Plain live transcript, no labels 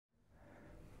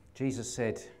Jesus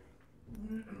said,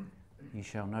 "You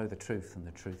shall know the truth, and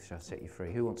the truth shall set you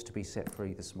free." Who wants to be set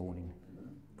free this morning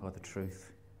by the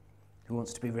truth? Who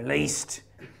wants to be released?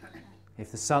 If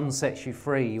the Son sets you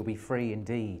free, you'll be free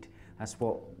indeed. That's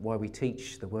why we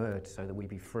teach the word, so that we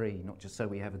be free, not just so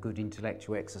we have a good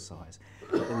intellectual exercise,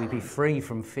 but that we be free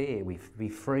from fear, we be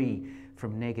free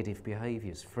from negative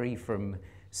behaviours, free from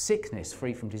sickness,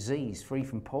 free from disease, free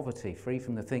from poverty, free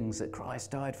from the things that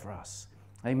Christ died for us.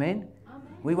 Amen?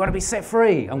 Amen. We want to be set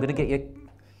free. I'm going to get you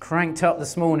cranked up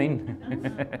this morning.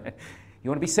 You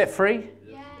want to be set free?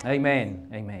 Yeah. Amen.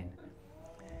 Amen.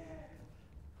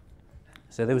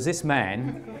 So there was this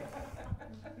man.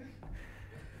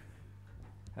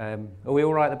 Are we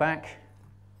all right at the back?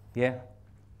 Yeah?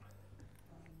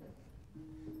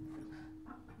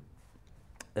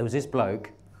 There was this bloke,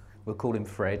 we'll call him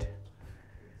Fred,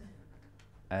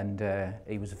 and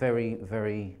he was very,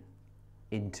 very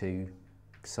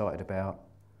excited about,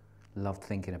 loved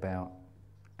thinking about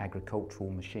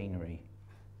agricultural machinery.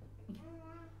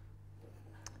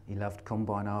 He loved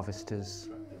combine harvesters,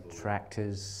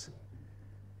 tractors,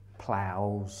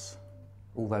 ploughs,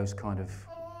 all those kind of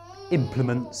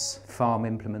implements, farm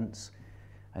implements.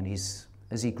 And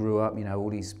as he grew up, all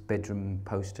his bedroom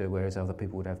poster, whereas other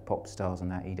people would have pop stars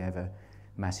and that, he'd have a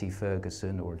Massey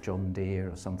Ferguson or a John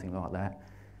Deere or something like that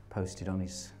posted on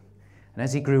his. And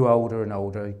as he grew older and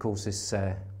older, of course, this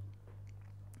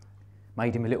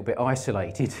made him a little bit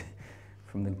isolated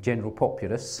from the general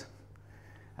populace.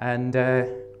 And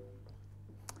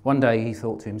one day he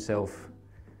thought to himself,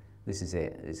 this is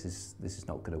it, this is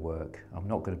not going to work. I'm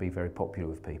not going to be very popular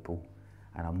with people,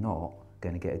 and I'm not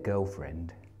going to get a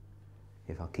girlfriend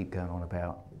if I keep going on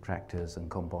about tractors and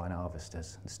combine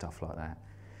harvesters and stuff like that.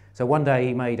 So one day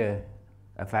he made a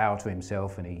vow to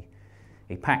himself, and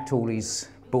he packed all his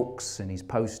books and his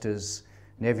posters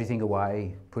and everything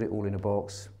away, put it all in a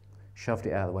box, shoved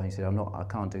it out of the way, and he said, I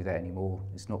can't do that anymore,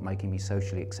 it's not making me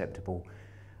socially acceptable.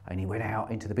 And he went out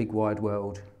into the big wide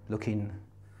world looking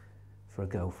for a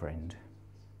girlfriend.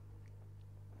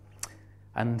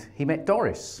 And he met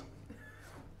Doris.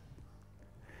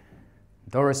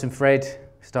 Doris and Fred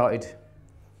started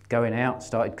going out,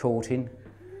 started courting.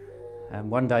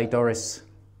 And one day Doris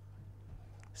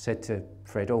said to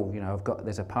Fred,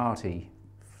 there's a party.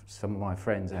 Some of my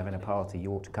friends are having a party.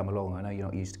 You ought to come along. I know you're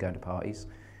not used to going to parties,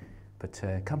 but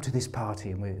come to this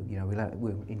party and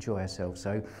we'll enjoy ourselves.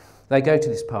 So they go to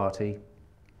this party,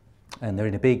 and they're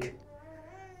in a big,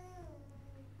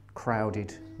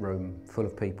 crowded room full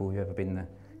of people. You've ever been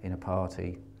in a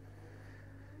party?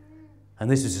 And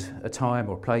this is a time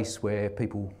or a place where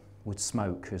people would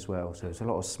smoke as well. So there's a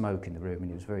lot of smoke in the room,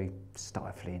 and it was very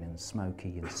stifling and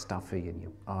smoky and stuffy, and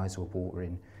your eyes were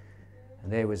watering.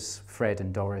 And there was Fred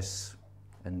and Doris,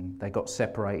 and they got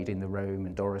separated in the room,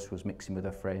 and Doris was mixing with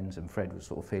her friends, and Fred was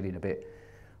sort of feeling a bit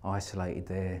isolated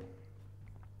there.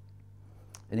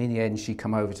 And in the end, she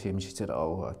come over to him and she said,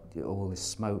 all this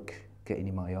smoke getting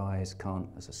in my eyes,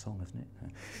 that's a song, isn't it?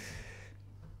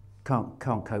 Can't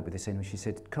cope with this anymore. She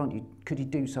said, could you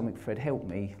do something, Fred, help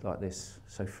me like this?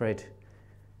 So Fred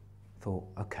thought,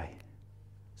 okay.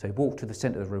 So he walked to the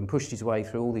centre of the room, pushed his way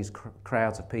through all these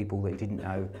crowds of people that he didn't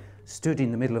know, stood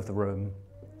in the middle of the room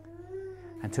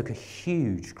and took a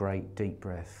huge, great, deep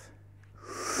breath.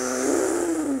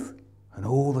 And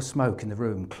all the smoke in the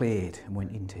room cleared and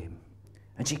went into him.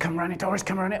 And she come running, Doris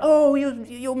come running, oh,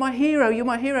 you're my hero, you're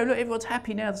my hero. Look, everyone's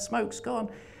happy now, the smoke's gone.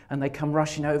 And they come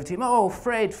rushing over to him, oh,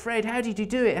 Fred, how did you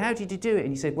do it? How did you do it? And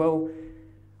he said, well,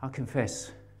 I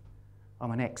confess,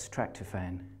 I'm an ex-tractor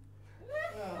fan.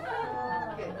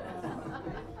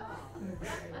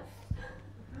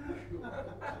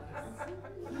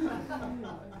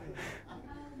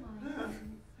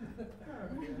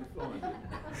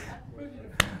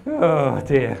 Oh,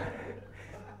 dear.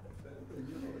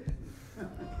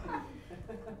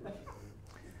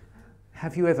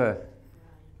 Have you ever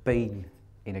been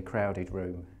in a crowded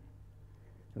room?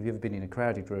 Have you ever been in a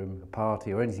crowded room, a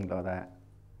party or anything like that,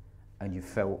 and you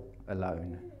felt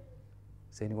alone?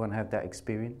 Has anyone had that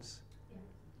experience?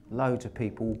 Yeah. Loads of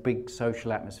people, big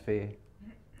social atmosphere,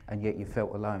 and yet you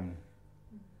felt alone.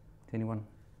 Anyone?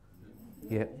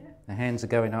 Yeah. The hands are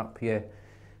going up, yeah.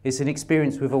 It's an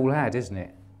experience we've all had, isn't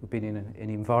it? We've been in an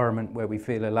environment where we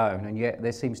feel alone, and yet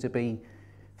there seems to be,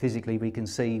 physically we can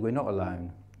see we're not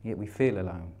alone, yet we feel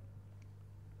alone.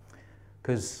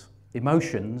 Because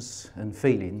emotions and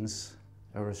feelings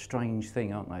are a strange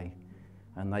thing, aren't they?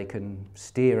 And they can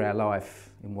steer our life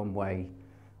in one way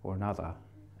or another.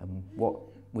 And what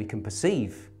we can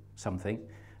perceive something,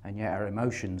 and yet our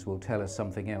emotions will tell us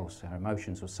something else. Our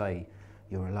emotions will say,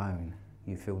 you're alone,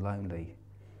 you feel lonely.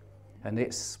 And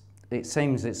it's it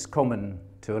seems it's common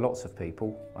to lots of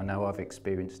people. I know I've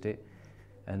experienced it,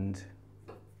 and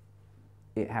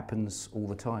it happens all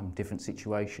the time, different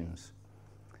situations.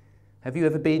 Have you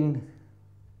ever been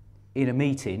in a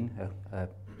meeting, a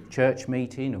church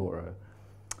meeting or a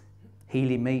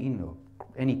healing meeting or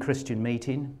any Christian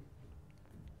meeting,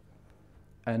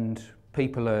 and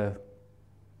people are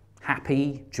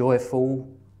happy, joyful,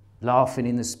 laughing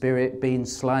in the spirit, being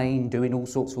slain, doing all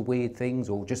sorts of weird things,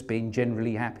 or just being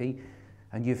generally happy,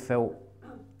 and you felt,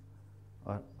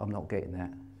 I'm not getting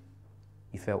that.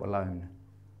 You felt alone.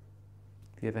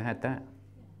 Have you ever had that?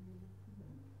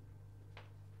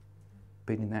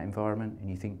 Been in that environment and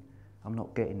you think, I'm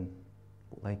not getting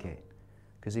what they get.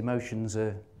 Because emotions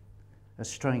are a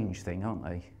strange thing, aren't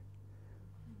they?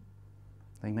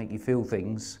 They make you feel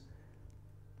things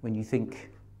when you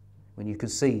can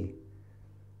see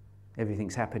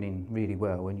everything's happening really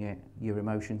well, and yet your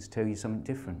emotions tell you something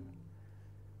different.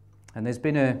 And there's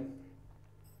been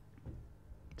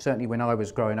certainly when I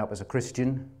was growing up as a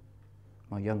Christian,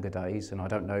 my younger days, and I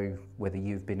don't know whether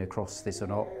you've been across this or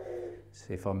not.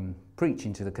 So if I'm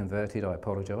preaching to the converted, I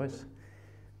apologise.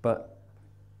 But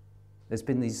there's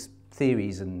been these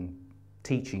theories and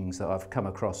teachings that I've come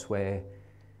across where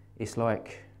it's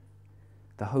like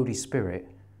the Holy Spirit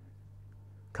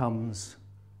comes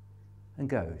and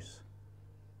goes,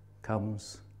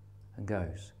 comes and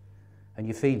goes, and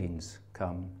your feelings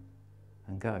come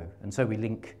and go. And so we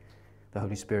link the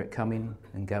Holy Spirit coming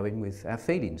and going with our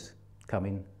feelings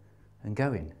coming and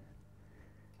going.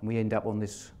 And we end up on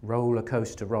this roller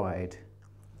coaster ride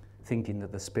thinking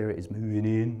that the Spirit is moving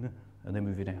in and then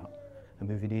moving out, and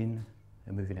moving in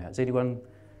and moving out. Has anyone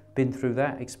been through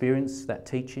that experience, that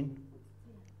teaching?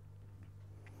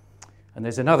 And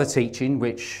there's another teaching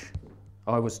which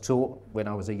I was taught when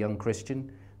I was a young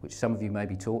Christian, which some of you may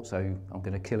be taught, so I'm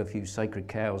going to kill a few sacred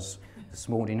cows this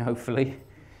morning, hopefully.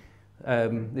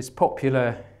 This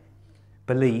popular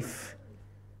belief,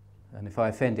 and if I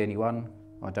offend anyone,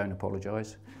 I don't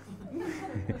apologise,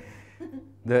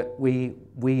 that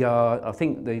we are, I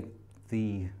think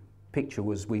the picture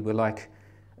was we were like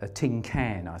a tin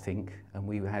can, I think, and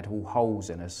we had all holes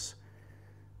in us,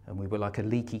 and we were like a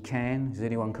leaky can. Has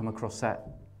anyone come across that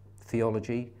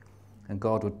theology? And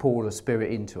God would pour the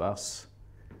Spirit into us,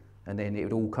 and then it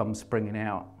would all come springing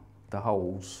out the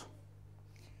holes.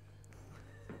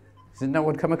 Has no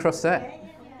one come across that?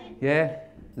 Yeah?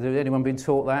 Has anyone been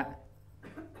taught that?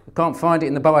 I can't find it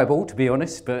in the Bible, to be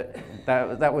honest, but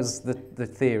that was the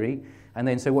theory. And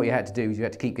then so what you had to do is you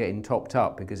had to keep getting topped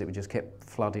up because it would just kept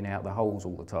flooding out the holes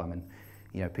all the time. And,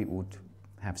 you know, people would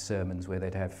have sermons where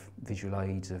they'd have visual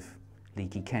aids of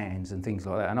leaky cans and things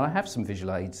like that. And I have some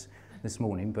visual aids this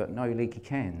morning, but no leaky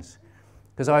cans.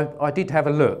 Because I did have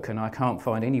a look, and I can't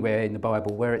find anywhere in the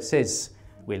Bible where it says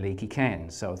we're leaky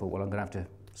cans. So I thought, well, I'm going to have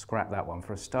to scrap that one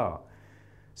for a start.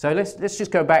 So let's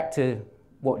just go back to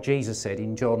what Jesus said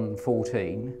in John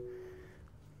 14.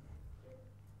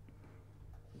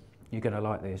 You're going to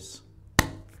like this.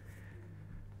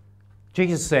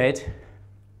 Jesus said,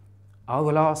 I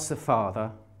will ask the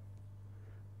Father,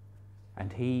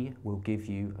 and he will give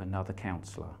you another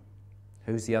counsellor.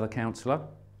 Who's the other counsellor?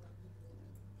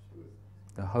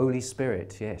 The Holy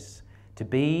Spirit, yes. To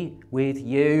be with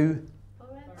you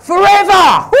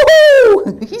forever!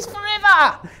 Woohoo! He's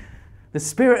forever! The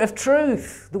Spirit of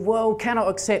truth. The world cannot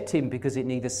accept him because it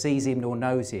neither sees him nor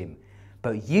knows him.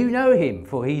 But you know him,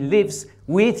 for he lives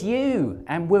with you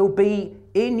and will be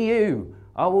in you.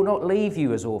 I will not leave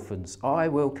you as orphans. I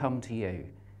will come to you.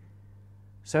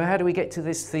 So how do we get to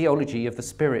this theology of the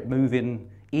Spirit moving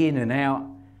in and out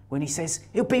when he says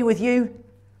he'll be with you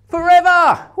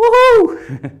forever?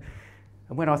 Woohoo!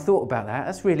 And when I thought about that,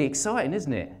 that's really exciting,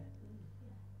 isn't it?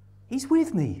 He's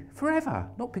with me forever,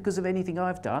 not because of anything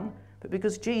I've done, but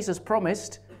because Jesus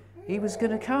promised he was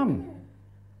going to come.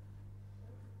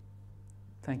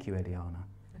 Thank you, Eliana.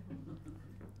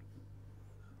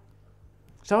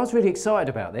 So I was really excited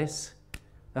about this.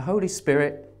 The Holy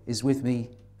Spirit is with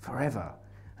me forever.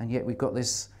 And yet we've got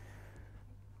this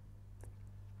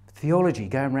theology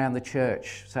going around the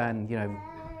church saying, you know,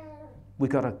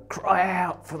 we've got to cry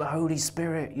out for the Holy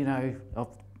Spirit. You know,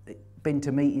 I've been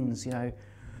to meetings, you know,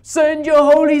 send your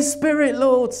Holy Spirit,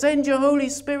 Lord, send your Holy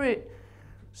Spirit.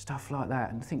 Stuff like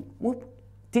that. And I think, well,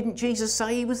 didn't Jesus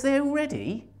say he was there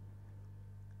already?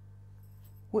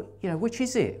 What, you know, which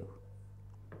is it?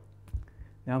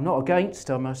 Now, I'm not against,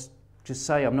 I must just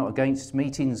say, I'm not against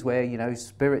meetings where, you know,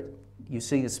 you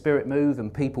see the Spirit move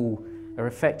and people are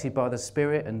affected by the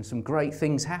Spirit and some great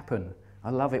things happen. I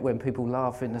love it when people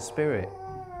laugh in the Spirit.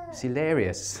 It's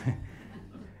hilarious.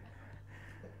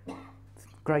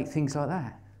 Great things like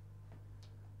that.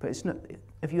 But it's not.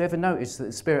 Have you ever noticed that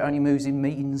the Spirit only moves in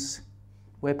meetings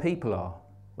where people are,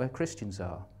 where Christians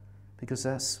are? Because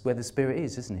that's where the Spirit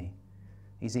is, isn't he?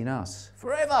 He's in us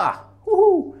forever.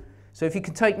 Woohoo! So if you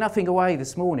can take nothing away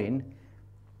this morning,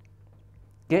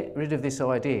 get rid of this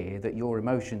idea that your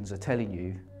emotions are telling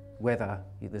you whether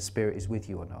the Spirit is with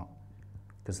you or not.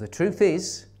 Because the truth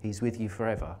is, he's with you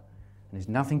forever. And it's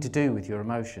nothing to do with your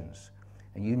emotions.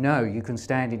 And you know you can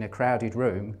stand in a crowded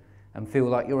room and feel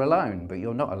like you're alone, but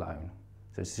you're not alone.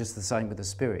 So it's just the same with the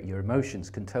Spirit. Your emotions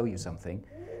can tell you something.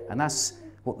 And that's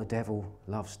what the devil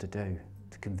loves to do,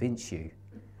 to convince you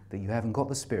that you haven't got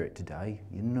the Spirit today.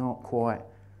 You're not quite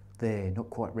there, not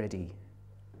quite ready.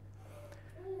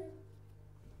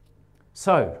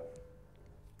 So,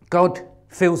 God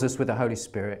fills us with the Holy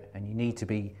Spirit, and you need to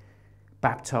be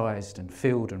baptised and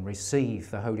filled and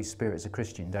receive the Holy Spirit as a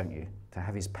Christian, don't you? To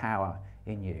have his power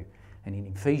in you. And in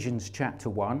Ephesians chapter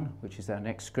 1, which is our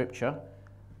next scripture,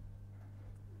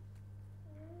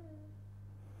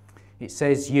 it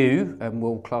says you, and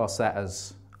we'll class that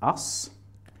as us,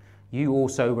 you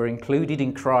also were included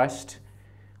in Christ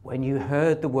when you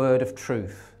heard the word of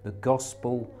truth, the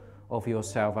gospel of your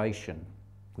salvation,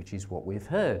 which is what we've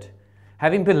heard.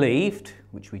 Having believed,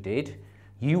 which we did,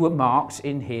 you were marked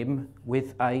in him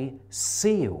with a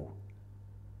seal.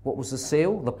 What was the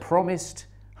seal? The promised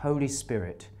Holy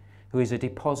Spirit, who is a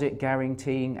deposit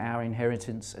guaranteeing our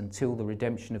inheritance until the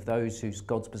redemption of those who's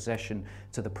God's possession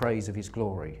to the praise of his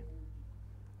glory.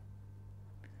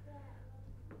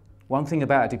 One thing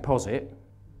about a deposit,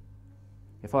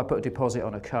 if I put a deposit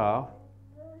on a car,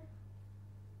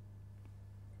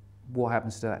 what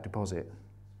happens to that deposit?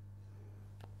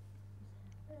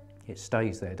 It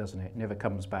stays there, doesn't it? It never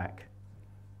comes back.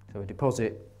 So a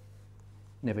deposit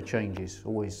never changes,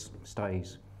 always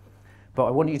stays. But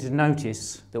I want you to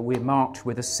notice that we're marked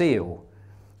with a seal.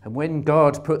 And when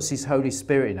God puts his Holy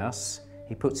Spirit in us,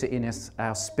 he puts it in us,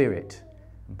 our spirit.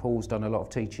 And Paul's done a lot of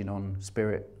teaching on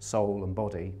spirit, soul and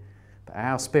body. But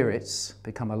our spirits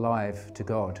become alive to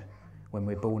God when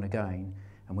we're born again.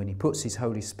 And when he puts his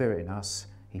Holy Spirit in us,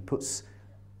 he puts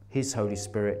his Holy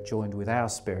Spirit joined with our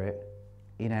spirit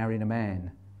in our inner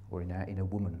man or in our inner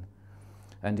woman.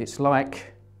 And it's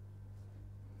like,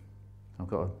 I've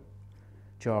got a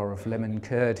jar of lemon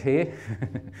curd here,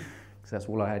 because that's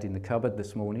all I had in the cupboard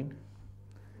this morning.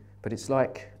 But it's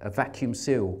like a vacuum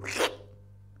seal.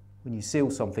 When you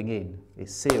seal something in,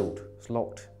 it's sealed, it's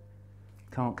locked,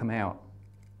 can't come out.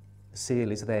 The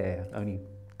seal is there. Only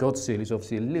God's seal is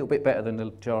obviously a little bit better than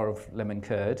the jar of lemon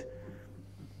curd.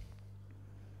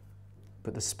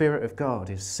 But the Spirit of God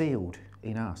is sealed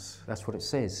in us. That's what it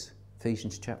says.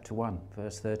 Ephesians chapter 1,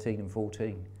 verse 13 and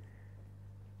 14.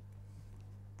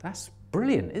 That's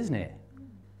brilliant, isn't it?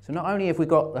 So not only have we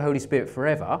got the Holy Spirit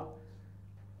forever,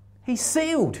 he's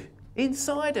sealed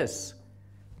inside us.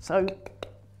 So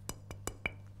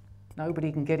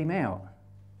nobody can get him out.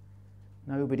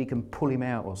 Nobody can pull him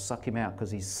out or suck him out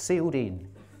because he's sealed in.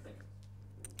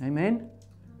 Amen?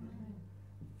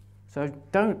 So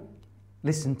don't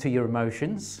listen to your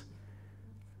emotions.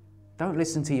 Don't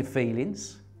listen to your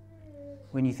feelings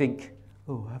when you think,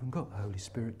 oh, I haven't got the Holy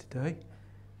Spirit today.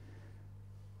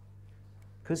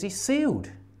 Because he's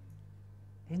sealed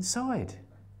inside.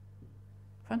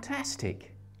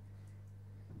 Fantastic.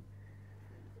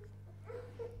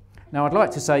 Now, I'd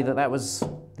like to say that that was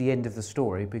the end of the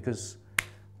story because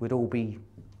we'd all be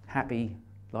happy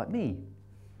like me.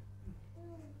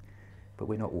 But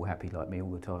we're not all happy like me all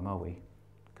the time, are we?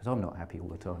 Because I'm not happy all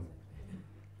the time.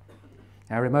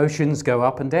 Our emotions go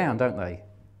up and down, don't they?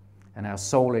 And our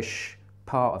soulish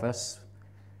part of us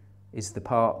is the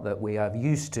part that we are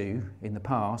used to in the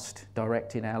past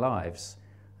directing our lives.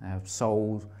 Our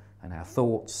soul and our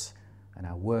thoughts and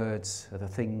our words are the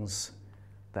things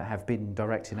that have been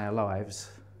directing our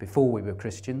lives before we were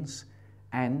Christians,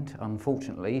 and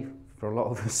unfortunately for a lot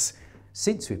of us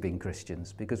since we've been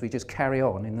Christians, because we just carry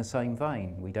on in the same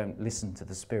vein. We don't listen to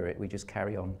the Spirit, we just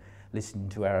carry on listening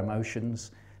to our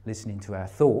emotions, listening to our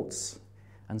thoughts.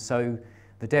 And so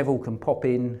the devil can pop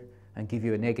in and give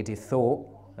you a negative thought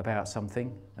about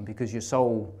something, and because your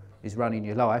soul is running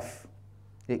your life,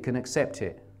 it can accept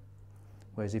it.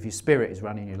 Whereas if your spirit is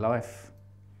running your life,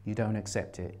 you don't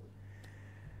accept it.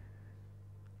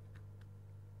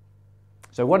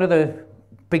 So one of the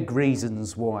big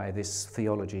reasons why this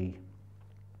theology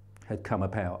had come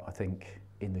about, I think,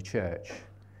 in the church,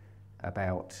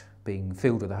 about being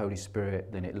filled with the Holy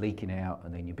Spirit, then it leaking out,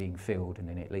 and then you're being filled, and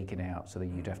then it leaking out, so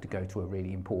then you'd have to go to a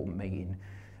really important meeting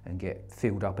and get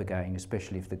filled up again,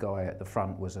 especially if the guy at the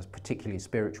front was a particularly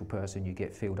spiritual person. You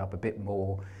get filled up a bit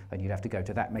more, and you'd have to go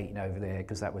to that meeting over there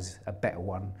because that was a better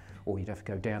one, or you'd have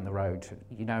to go down the road,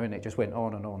 you know, and it just went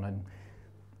on. And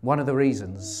one of the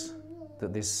reasons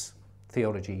that this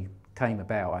theology came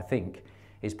about, I think,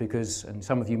 is because, and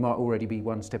some of you might already be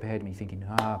one step ahead of me thinking,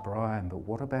 Brian, but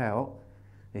what about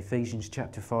Ephesians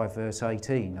chapter 5 verse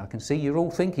 18? I can see you're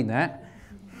all thinking that.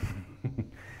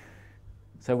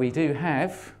 So we do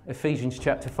have Ephesians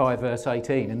chapter 5 verse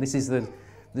 18, and this is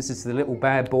the little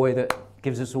bad boy that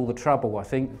gives us all the trouble, I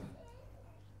think,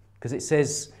 because it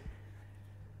says,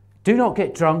 "Do not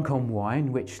get drunk on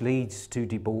wine, which leads to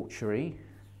debauchery."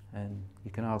 And you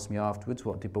can ask me afterwards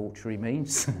what debauchery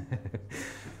means.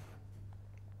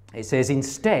 It says,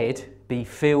 "Instead, be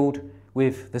filled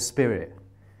with the Spirit."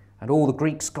 And all the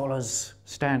Greek scholars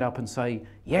stand up and say,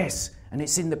 yes, and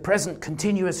it's in the present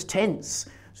continuous tense.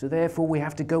 So therefore we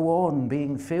have to go on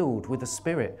being filled with the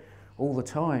Spirit all the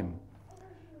time.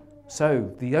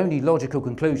 So the only logical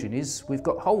conclusion is we've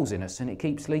got holes in us and it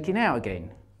keeps leaking out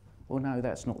again. Well, no,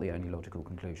 that's not the only logical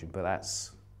conclusion, but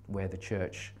that's where the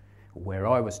church, where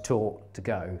I was taught to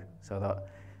go, so that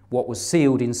what was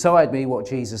sealed inside me, what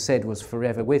Jesus said was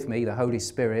forever with me, the Holy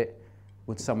Spirit,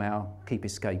 would somehow keep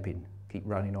escaping, keep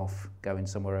running off, going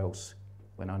somewhere else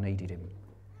when I needed him.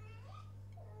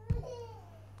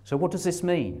 So what does this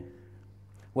mean?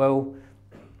 Well,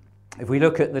 if we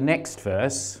look at the next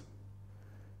verse,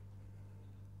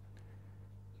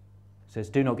 it says,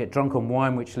 "Do not get drunk on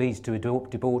wine, which leads to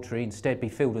debauchery. Instead, be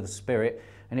filled with the Spirit."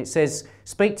 And it says,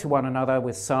 "Speak to one another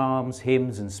with psalms,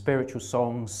 hymns and spiritual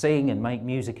songs. Sing and make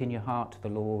music in your heart to the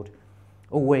Lord,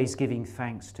 always giving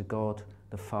thanks to God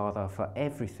the Father for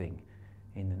everything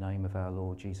in the name of our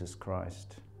Lord Jesus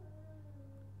Christ."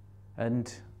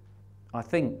 And I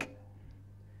think,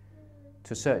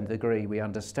 to a certain degree, we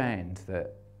understand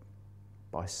that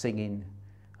by singing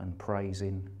and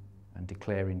praising and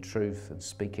declaring truth and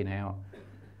speaking out,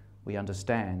 we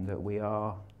understand that we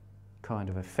are kind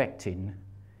of affecting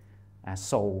our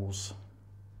souls.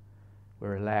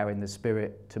 We're allowing the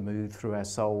Spirit to move through our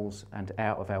souls and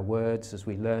out of our words. As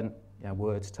we learn, our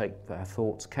words take our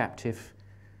thoughts captive.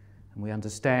 And we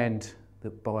understand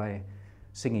that by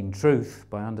singing truth,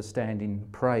 by understanding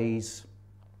praise,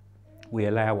 we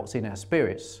allow what's in our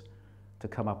spirits to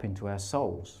come up into our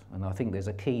souls. And I think there's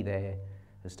a key there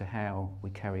as to how we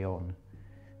carry on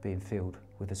being filled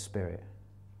with the Spirit.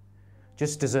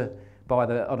 Just as on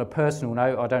a personal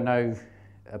note, I don't know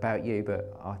about you,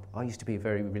 but I used to be a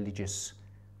very religious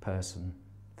person,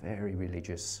 very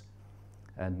religious.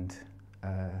 And,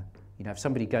 if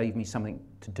somebody gave me something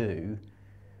to do,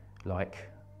 like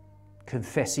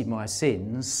confessing my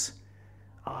sins,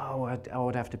 I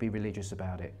would have to be religious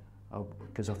about it.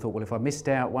 Because I thought, well, if I missed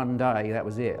out one day, that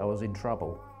was it, I was in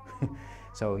trouble.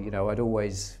 So, I'd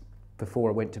always, before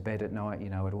I went to bed at night,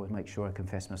 I'd always make sure I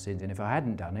confessed my sins. And if I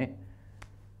hadn't done it,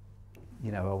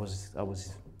 I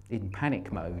was in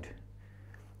panic mode.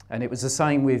 And it was the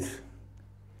same with,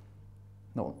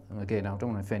 again, I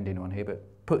don't want to offend anyone here, but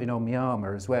putting on my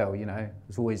armour as well, It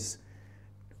was always,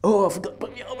 I forgot to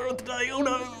put my armour on today, oh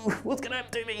no, what's going to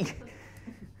happen to me?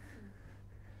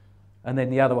 And then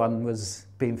the other one was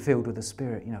being filled with the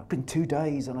Spirit. It's been 2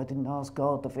 days and I didn't ask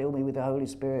God to fill me with the Holy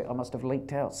Spirit. I must have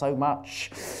leaked out so much.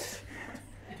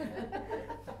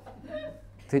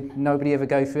 Did nobody ever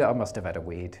go through that? I must have had a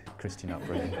weird Christian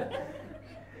upbringing.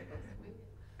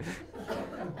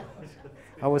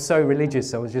 I was so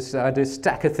religious. I had a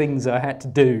stack of things I had to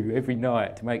do every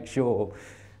night to make sure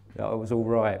that I was all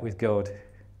right with God.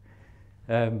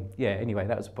 Anyway,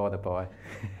 that was by the by.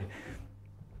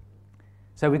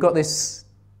 So we've got this,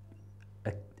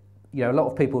 a lot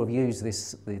of people have used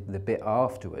this, the bit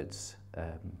afterwards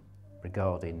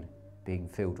regarding being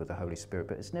filled with the Holy Spirit,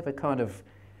 but it's never kind of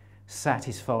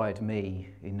satisfied me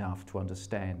enough to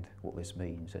understand what this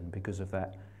means. And because of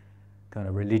that kind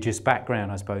of religious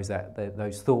background, I suppose that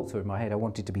those thoughts were in my head. I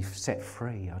wanted to be set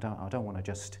free. I don't want to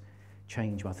just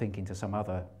change my thinking to some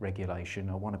other regulation.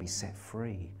 I want to be set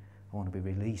free. I want to be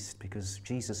released because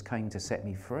Jesus came to set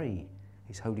me free.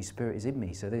 His Holy Spirit is in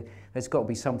me. So there's got to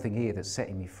be something here that's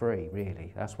setting me free,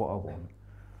 really. That's what I want.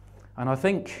 And I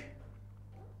think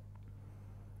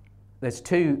there's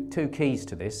two keys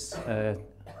to this.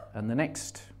 And the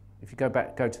next, if you go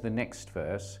to the next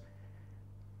verse,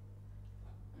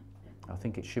 I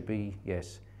think it should be,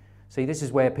 yes. See, this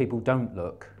is where people don't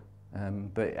look.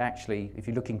 But actually, if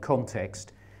you look in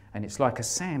context, and it's like a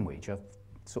sandwich, I've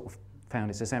sort of found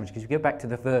it's a sandwich, because if you go back to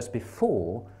the verse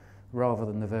before, rather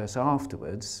than the verse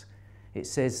afterwards, it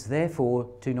says, "Therefore,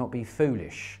 do not be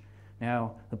foolish."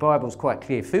 Now, the Bible's quite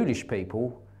clear. Foolish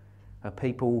people are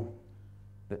people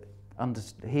that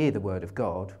hear the word of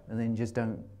God and then just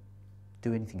don't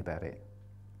do anything about it.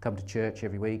 Come to church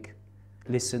every week,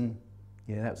 listen,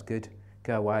 yeah, that's good,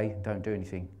 go away, don't do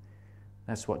anything.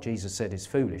 That's what Jesus said is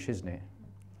foolish, isn't it?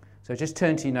 So just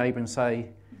turn to your neighbour and say,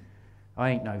 I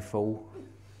ain't no fool.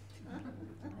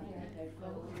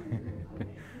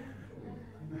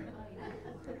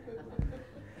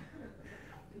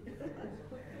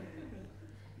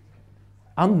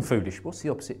 Unfoolish. What's the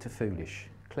opposite to foolish?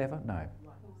 Clever? No.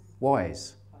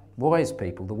 Wise. Wise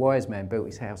people. The wise man built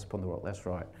his house upon the rock. That's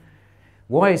right.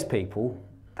 Wise people,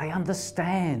 they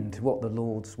understand what the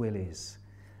Lord's will is.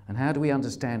 And how do we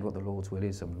understand what the Lord's will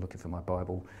is? I'm looking for my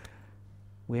Bible.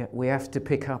 We have to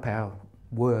pick up our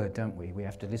word, don't we? We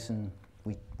have to listen.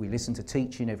 We listen to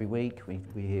teaching every week.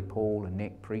 We hear Paul and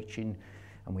Nick preaching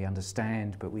and we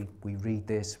understand, but we read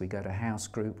this, we go to house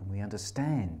group and we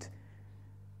understand.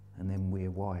 And then we're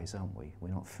wise, aren't we? We're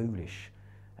not foolish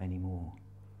anymore.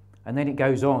 And then it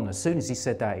goes on. As soon as he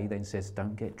said that, he then says,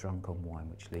 don't get drunk on wine,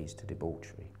 which leads to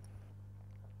debauchery.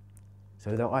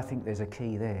 So I think there's a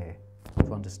key there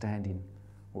to understanding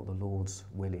what the Lord's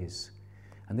will is.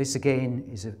 And this again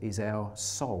is our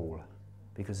soul,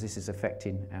 because this is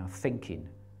affecting our thinking,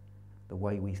 the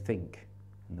way we think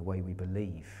and the way we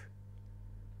believe.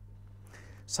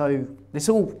 So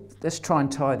let's try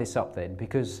and tie this up then,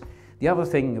 because the other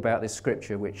thing about this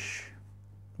scripture which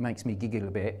makes me giggle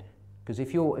a bit, because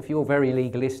if you're very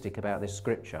legalistic about this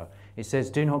scripture, it says,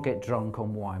 do not get drunk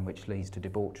on wine which leads to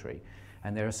debauchery.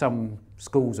 And there are some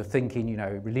schools of thinking,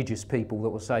 religious people that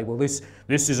will say, well, this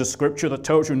is a scripture that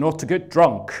tells you not to get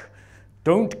drunk.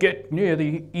 Don't get near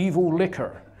the evil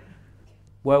liquor.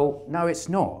 Well, no, it's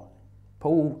not.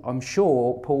 I'm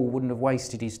sure Paul wouldn't have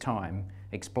wasted his time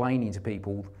explaining to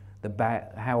people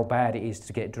how bad it is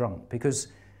to get drunk, because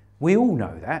we all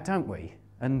know that, don't we?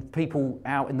 And people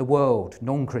out in the world,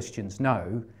 non-Christians,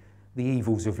 know the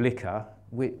evils of liquor.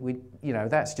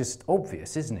 That's just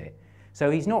obvious, isn't it?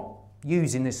 So he's not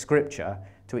using this scripture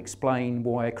to explain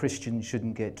why a Christian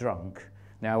shouldn't get drunk.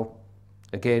 Now,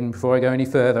 again, before I go any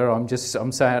further,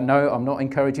 I'm saying, no, I'm not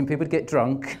encouraging people to get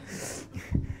drunk.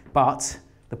 But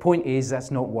the point is, that's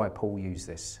not why Paul used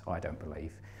this, I don't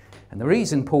believe. And the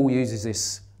reason Paul uses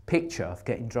this picture of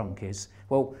getting drunk is,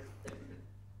 well,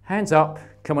 hands up,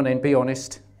 come on then, be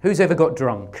honest. Who's ever got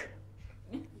drunk?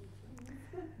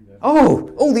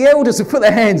 Oh, all the elders have put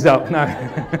their hands up. No.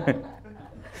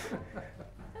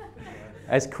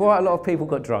 There's quite a lot of people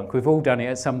got drunk. We've all done it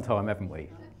at some time, haven't we?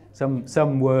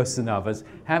 Some worse than others.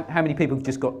 How many people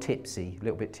just got tipsy, a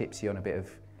little bit tipsy on a bit of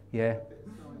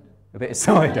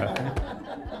cider?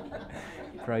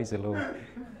 Praise the Lord.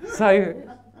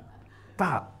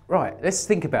 Right, let's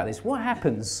think about this. What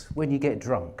happens when you get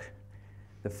drunk?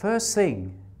 The first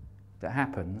thing that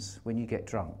happens when you get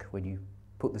drunk, when you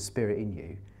put the Spirit in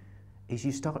you, is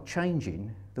you start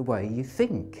changing the way you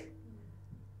think.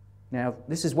 Now,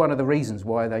 this is one of the reasons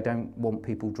why they don't want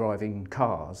people driving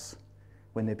cars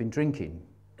when they've been drinking.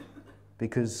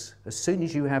 Because as soon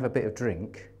as you have a bit of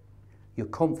drink, your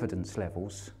confidence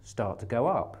levels start to go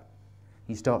up.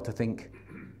 You start to think,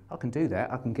 I can do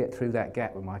that, I can get through that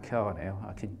gap with my car now,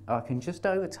 I can just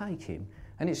overtake him.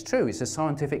 And it's true, it's a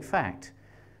scientific fact.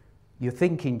 Your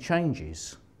thinking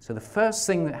changes. So the first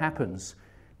thing that happens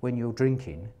when you're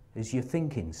drinking is your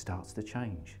thinking starts to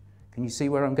change. Can you see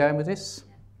where I'm going with this?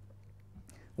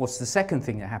 What's the second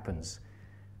thing that happens?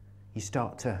 You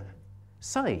start to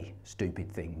say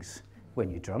stupid things when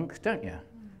you're drunk, don't you?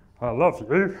 I love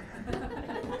you.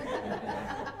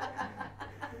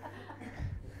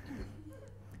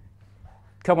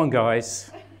 Come on,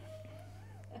 guys.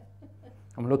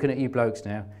 I'm looking at you blokes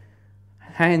now.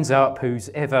 Hands up who's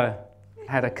ever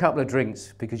had a couple of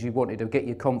drinks because you wanted to get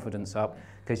your confidence up,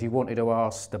 because you wanted to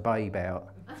ask the babe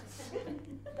out.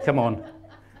 Come on.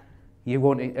 You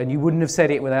wanted, and you wouldn't have said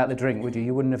it without the drink, would you?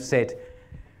 You wouldn't have said,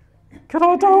 can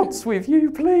I dance with you,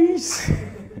 please?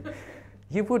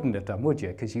 You wouldn't have done, would you?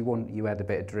 Because you had a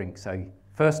bit of drink. So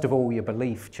first of all, your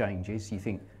belief changes. You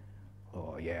think,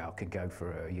 oh yeah, I could go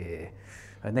for a year.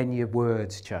 And then your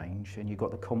words change and you've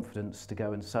got the confidence to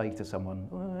go and say to someone,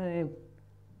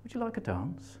 would you like a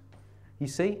dance? You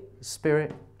see, the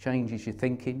Spirit changes your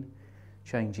thinking,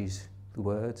 changes the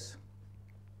words.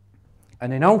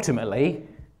 And then ultimately,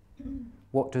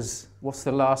 what's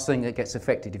the last thing that gets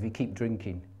affected if you keep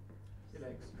drinking? Your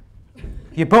legs.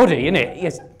 Your body, innit?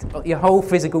 Yes, your whole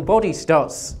physical body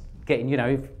starts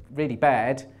getting, really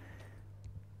bad.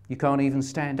 You can't even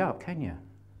stand up, can you?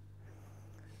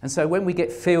 And so when we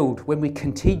get filled, when we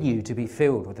continue to be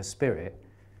filled with the Spirit,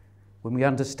 when we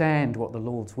understand what the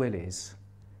Lord's will is,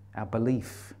 our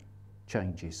belief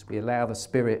changes. We allow the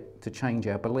Spirit to change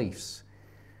our beliefs.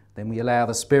 Then we allow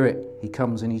the Spirit, he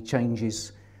comes and he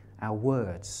changes our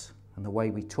words and the way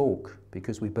we talk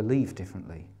because we believe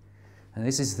differently. And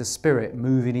this is the Spirit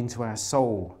moving into our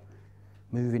soul,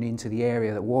 moving into the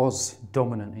area that was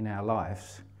dominant in our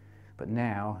lives, but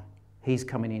now he's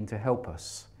coming in to help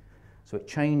us. So it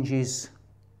changes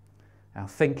our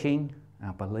thinking,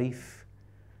 our belief.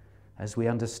 As we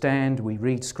understand, we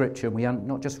read Scripture, and we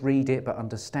not just read it, but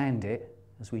understand it,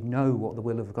 as we know what the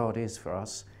will of God is for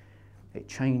us, it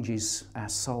changes our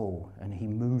soul, and he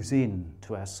moves in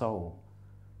to our soul.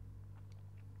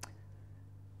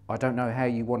 I don't know how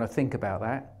you want to think about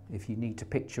that, if you need to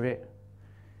picture it.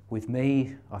 With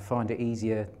me, I find it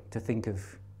easier to think of,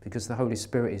 because the Holy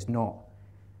Spirit is not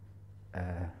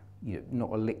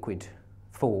a liquid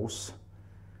force,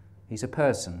 he's a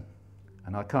person.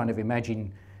 And I kind of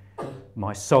imagine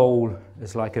my soul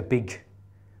as like a big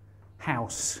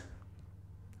house,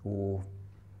 or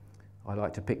I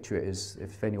like to picture it as,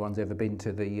 if anyone's ever been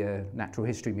to the Natural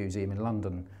History Museum in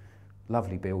London,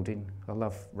 lovely building, I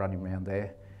love running around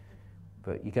there,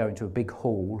 but you go into a big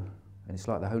hall and it's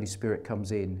like the Holy Spirit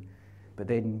comes in, but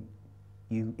then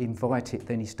you invite it,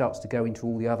 then he starts to go into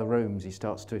all the other rooms, he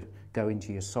starts to go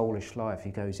into your soulish life, he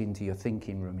goes into your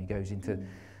thinking room, he goes into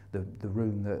the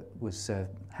room that was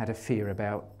had a fear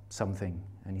about something,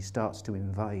 and he starts to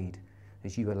invade.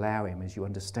 As you allow him, as you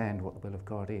understand what the will of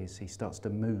God is, he starts to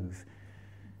move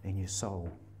in your soul.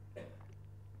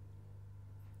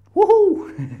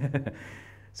 Woohoo!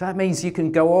 So that means you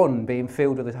can go on being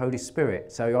filled with the Holy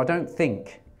Spirit. So I don't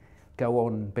think go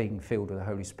on being filled with the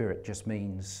Holy Spirit just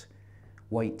means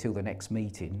wait till the next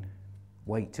meeting,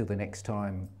 wait till the next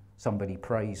time somebody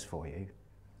prays for you.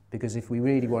 Because if we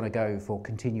really want to go for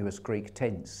continuous Greek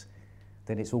tense,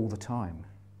 then it's all the time.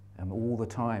 And all the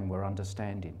time we're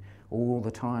understanding. All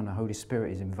the time the Holy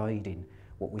Spirit is invading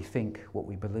what we think, what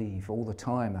we believe. All the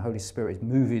time the Holy Spirit is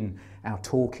moving our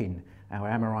talking, our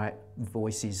Amorite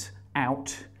voices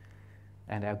out,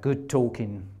 and our good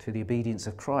talking to the obedience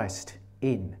of Christ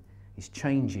in. He's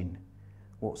changing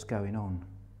what's going on.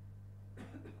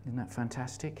 Isn't that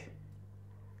fantastic?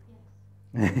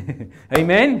 Yes.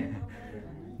 Amen?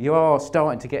 You are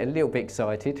starting to get a little bit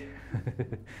excited.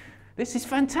 This is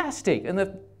fantastic. And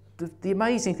the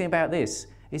amazing thing about this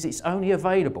is it's only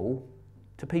available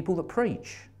to people that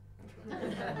preach.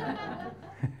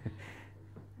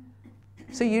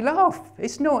 So you laugh.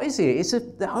 It's not, is it? It's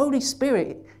the Holy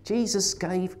Spirit Jesus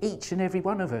gave each and every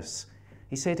one of us.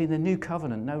 He said in the new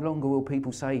covenant, no longer will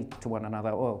people say to one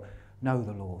another, oh, know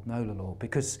the Lord,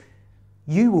 because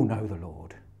you will know the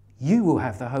Lord. You will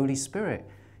have the Holy Spirit.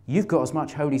 You've got as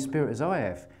much Holy Spirit as I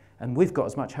have, and we've got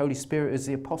as much Holy Spirit as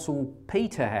the Apostle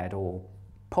Peter had, or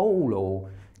Paul,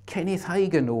 or Kenneth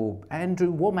Hagin, or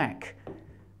Andrew Womack.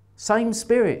 Same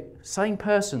Spirit, same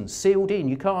person, sealed in.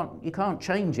 You can't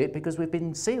change it because we've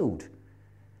been sealed.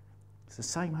 It's the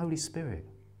same Holy Spirit.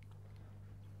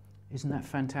 Isn't that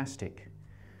fantastic?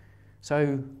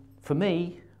 So for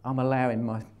me, I'm allowing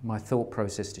my thought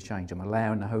process to change. I'm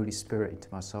allowing the Holy Spirit into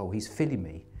my soul. He's filling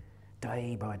me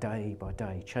day by day by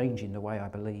day, changing the way I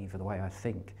believe and the way I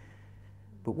think.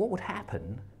 But what would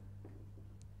happen,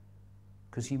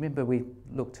 because you remember we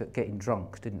looked at getting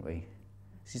drunk, didn't we?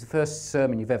 This is the first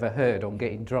sermon you've ever heard on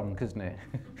getting drunk, isn't it?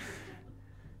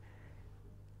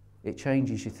 It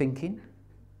changes your thinking,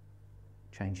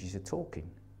 changes your talking.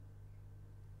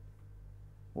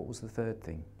 What was the third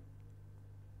thing?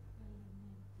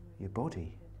 Your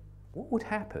body. What would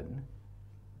happen?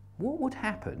 What would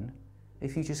happen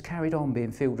if you just carried on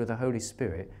being filled with the Holy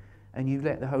Spirit and you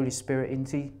let the Holy Spirit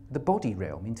into the body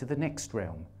realm, into the next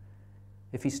realm?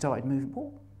 If he started moving,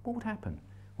 what would happen?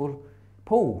 Well,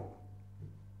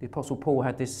 the Apostle Paul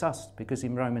had this sussed, because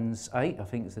in Romans 8, I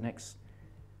think it's the next,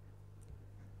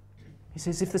 he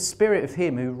says, if the Spirit of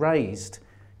him who raised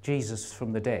Jesus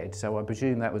from the dead, so I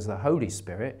presume that was the Holy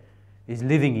Spirit, is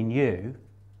living in you,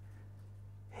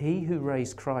 he who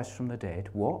raised Christ from the dead,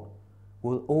 what?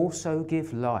 Will also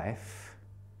give life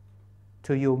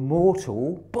to your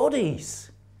mortal bodies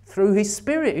through his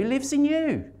Spirit who lives in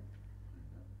you.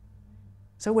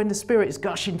 So when the Spirit is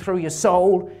gushing through your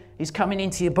soul, he's coming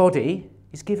into your body,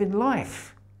 he's giving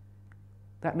life.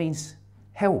 That means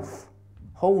health,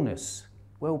 wholeness,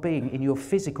 well-being in your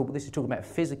physical, this is talking about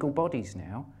physical bodies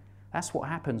now. That's what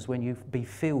happens when you be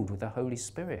filled with the Holy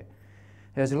Spirit.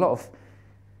 There's a lot of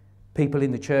people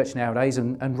in the church nowadays,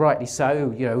 and rightly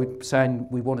so, saying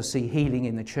we want to see healing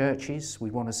in the churches,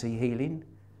 we want to see healing.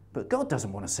 But God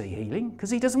doesn't want to see healing,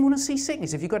 because he doesn't want to see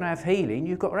sickness. If you're going to have healing,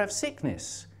 you've got to have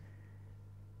sickness.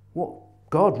 What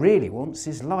God really wants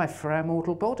is life for our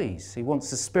mortal bodies. He wants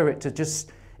the Spirit to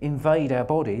just invade our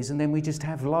bodies, and then we just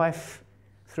have life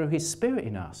through his Spirit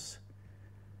in us.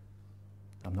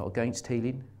 I'm not against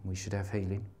healing. We should have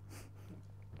healing.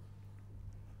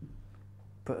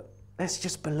 But let's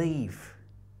just believe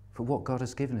for what God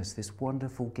has given us, this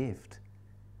wonderful gift.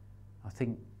 I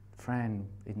think Fran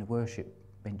in the worship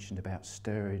mentioned about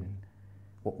stirring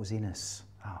what was in us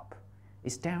up.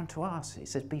 It's down to us. It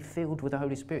says be filled with the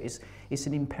Holy Spirit. It's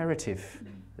an imperative,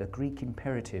 a Greek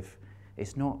imperative.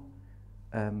 It's not,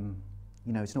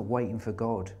 it's not waiting for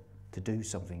God to do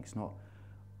something. It's not,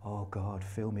 oh God,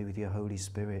 fill me with your Holy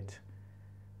Spirit.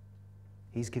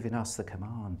 He's given us the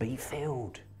command, be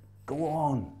filled, go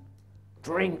on,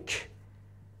 drink.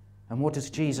 And what does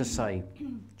Jesus say?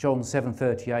 John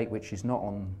 7:38, which is not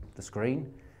on the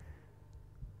screen.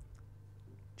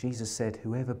 Jesus said,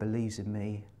 whoever believes in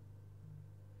me,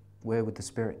 where would the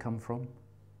Spirit come from?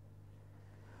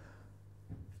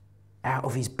 Out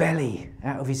of his belly,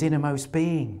 out of his innermost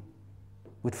being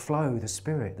would flow the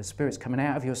Spirit. The Spirit's coming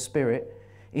out of your spirit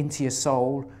into your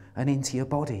soul and into your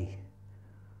body.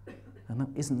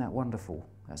 And isn't that wonderful?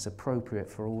 That's appropriate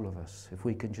for all of us. If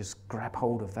we can just grab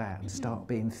hold of that and start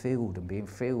being filled and being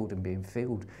filled and being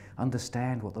filled,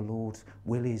 understand what the Lord's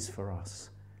will is for us.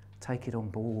 Take it on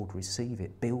board, receive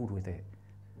it, build with it.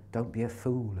 Don't be a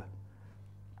fool.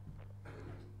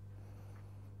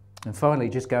 And finally,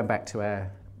 just going back to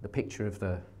the picture of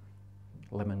the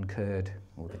lemon curd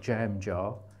or the jam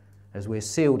jar, as we're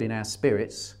sealed in our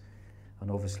spirits,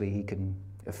 and obviously he can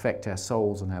affect our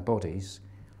souls and our bodies.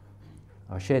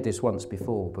 I shared this once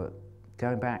before, but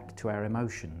going back to our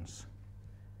emotions,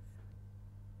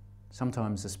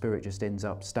 sometimes the Spirit just ends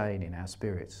up staying in our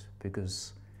spirits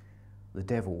because the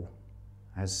devil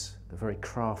has a very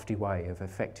crafty way of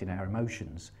affecting our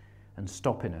emotions and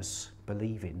stopping us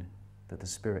believing that the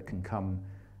Spirit can come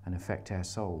and affect our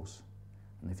souls.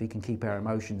 And if he can keep our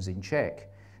emotions in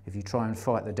check, if you try and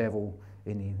fight the devil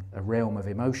in a realm of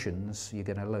emotions, you're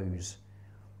going to lose.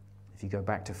 If you go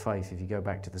back to faith, if you go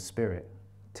back to the Spirit,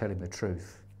 tell him the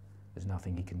truth, there's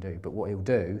nothing he can do. But what he'll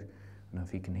do, I don't know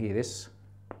if you can hear this,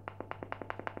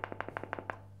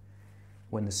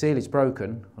 when the seal is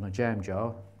broken on a jam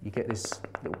jar, you get this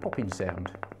little popping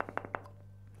sound.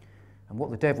 And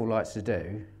what the devil likes to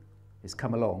do is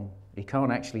come along. He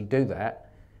can't actually do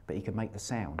that, but he can make the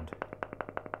sound.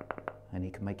 And he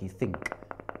can make you think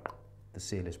the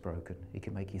seal is broken. He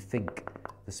can make you think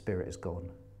the Spirit is gone.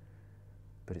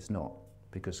 But it's not,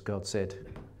 because God said,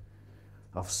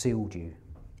 I've sealed you.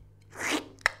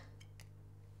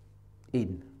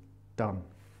 In, done,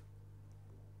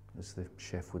 as the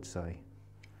chef would say.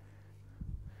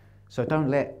 So don't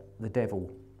let the devil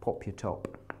pop your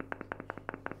top.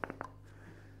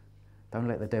 Don't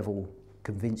let the devil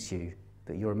convince you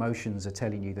that your emotions are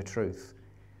telling you the truth.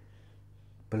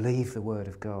 Believe the word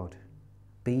of God.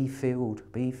 Be filled,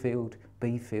 be filled,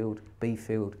 be filled, be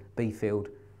filled, be filled,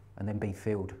 and then be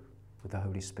filled with the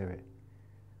Holy Spirit.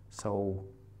 Soul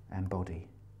and body.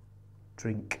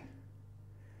 Drink.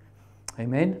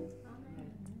 Amen?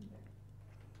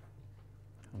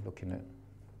 I'm looking at...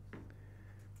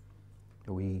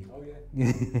 Are we... Oh,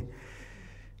 yeah.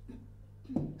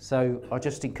 So I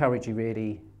just encourage you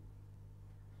really,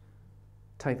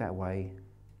 take that away.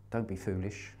 Don't be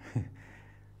foolish.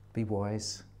 Be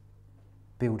wise.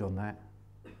 Build on that.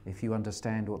 If you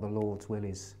understand what the Lord's will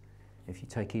is, if you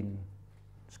take in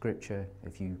Scripture,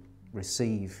 if you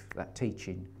receive that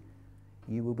teaching,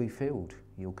 you will be filled.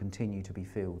 You'll continue to be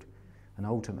filled. And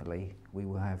ultimately, we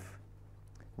will have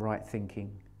right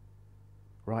thinking,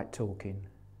 right talking,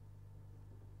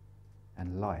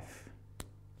 and life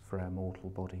for our mortal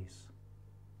bodies.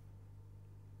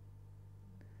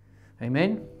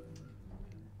 Amen?